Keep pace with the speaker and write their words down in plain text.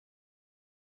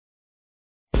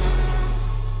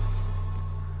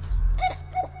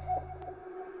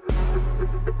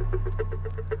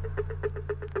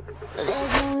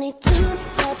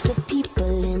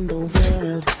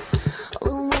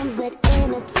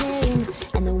entertain,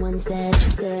 and the ones that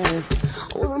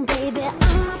observe. Well, baby,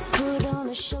 I'ma put on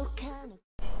a show kind of.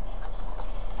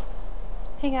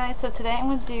 Hey guys, so today I'm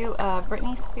going to do a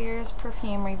Britney Spears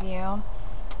perfume review,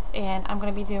 and I'm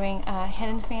going to be doing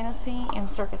Hidden Fantasy and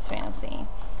Circus Fantasy.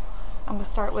 I'm going to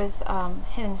start with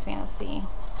Hidden Fantasy.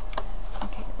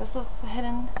 Okay, this is the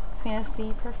Hidden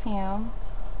Fantasy perfume,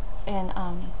 and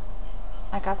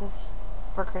I got this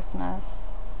for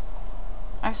Christmas.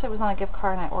 Actually, it was on a gift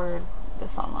card and I ordered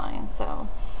this online, so,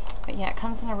 but yeah, it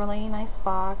comes in a really nice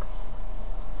box,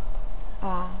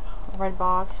 a red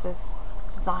box with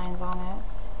designs on it.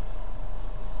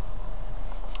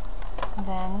 And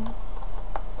then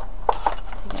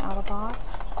take it out of the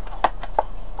box.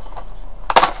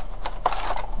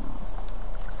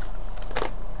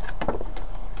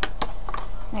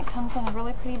 And it comes in a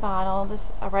really pretty bottle.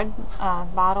 This a red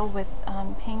bottle with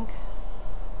pink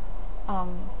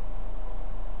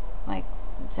like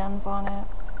gems on it.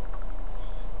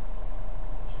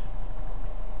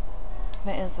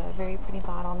 It is a very pretty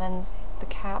bottle. And then the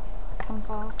cap comes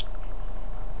off.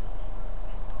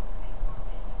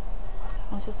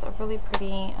 It's just a really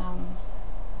pretty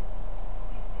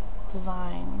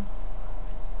design.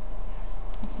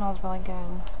 It smells really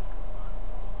good.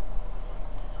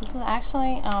 This is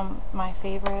actually my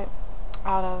favorite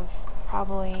out of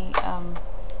probably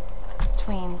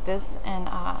between this and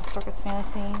Circus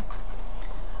Fantasy.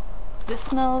 This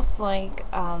smells like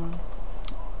an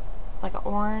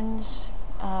orange,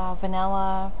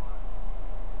 vanilla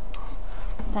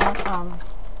scent.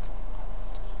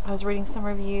 I was reading some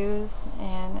reviews,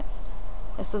 and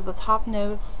it says the top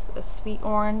notes: a sweet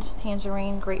orange,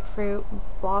 tangerine, grapefruit,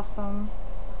 blossom.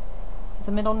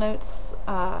 The middle notes: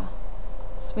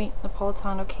 sweet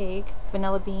Napolitano cake,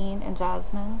 vanilla bean, and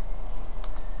jasmine.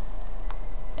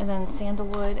 And then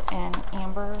sandalwood and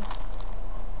amber.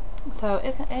 So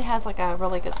it has like a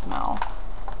really good smell.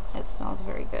 It smells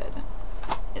very good.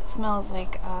 It smells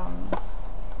like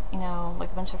you know,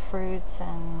 like a bunch of fruits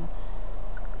and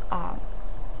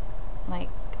like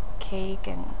cake,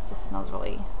 and just smells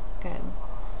really good.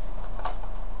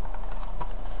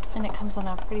 And it comes in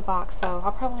a pretty box, so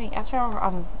I'll probably, after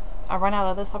I run out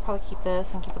of this, I'll probably keep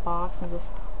this and keep the box and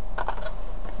just, I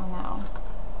don't know.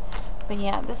 But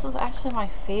yeah, this is actually my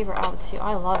favorite out of the two.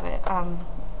 I love it.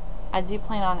 I do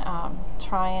plan on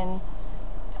trying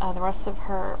the rest of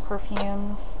her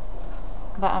perfumes,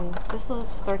 but this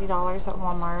was $30 at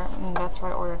Walmart, and that's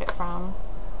where I ordered it from.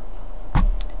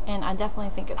 And I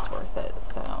definitely think it's worth it.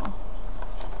 So,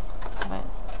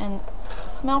 and the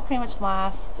smell pretty much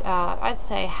lasts, I'd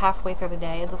say halfway through the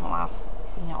day. It doesn't last,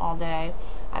 you know, all day.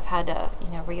 I've had to,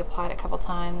 you know, reapply it a couple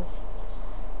times,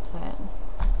 but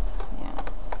yeah.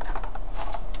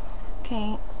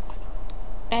 Okay,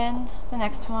 and the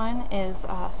next one is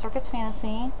Circus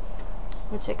Fantasy,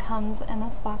 which it comes in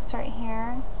this box right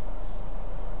here.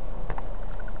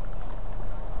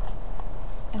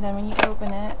 And then when you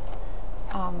open it,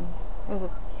 there's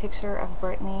a picture of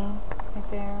Brittany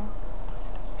right there.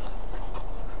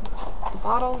 The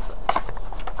bottles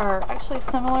are actually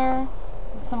similar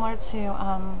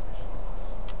to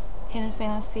Hidden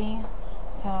Fantasy,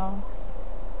 so,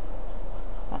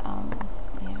 but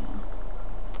yeah,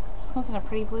 this comes in a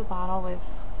pretty blue bottle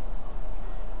with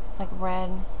like red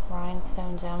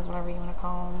rhinestone gems, whatever you want to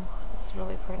call them. It's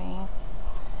really pretty,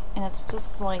 and it's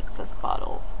just like this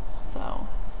bottle, so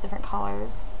just different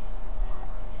colors.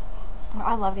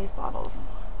 I love these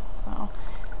bottles. So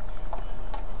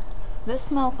this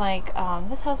smells like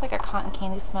this has like a cotton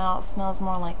candy smell. It smells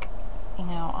more like, you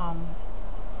know,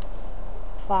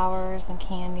 flowers and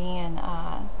candy, and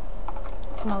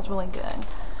it smells really good.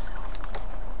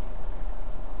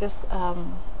 Just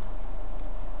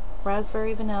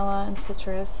raspberry, vanilla, and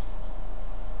citrus.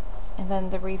 And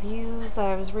then the reviews that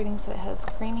I was reading said it has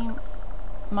creamy,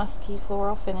 musky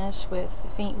floral finish with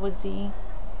faint woodsy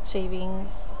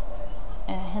shavings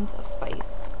and a hint of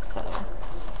spice. So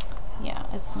yeah,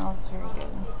 it smells very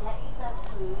good.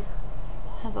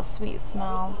 Has a sweet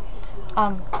smell.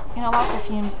 You know, a lot of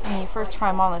perfumes, when you first try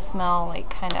them on, they smell like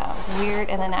kind of weird,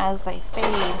 and then as they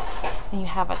fade, then you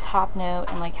have a top note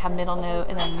and like have middle note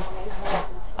and then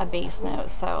a base note.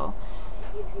 So,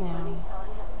 you know.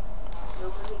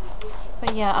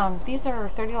 But yeah, these are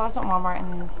 $30 at Walmart,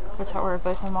 and which I ordered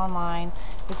both of them online.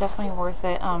 They're definitely worth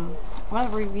it. One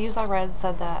of the reviews I read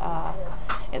said that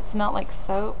it smelled like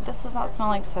soap. This does not smell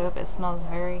like soap. It smells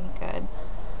very good.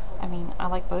 I mean, I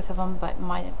like both of them, but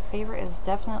my favorite is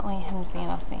definitely Hidden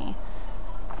Fantasy.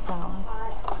 So,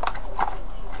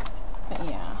 but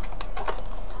yeah,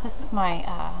 this is my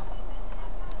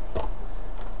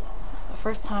the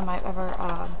first time I've ever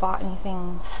bought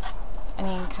anything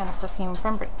any kind of perfume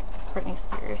from Britney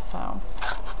Spears. So,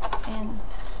 and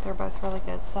they're both really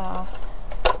good. So,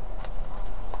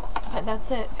 but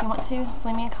that's it. If you want to, just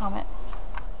leave me a comment.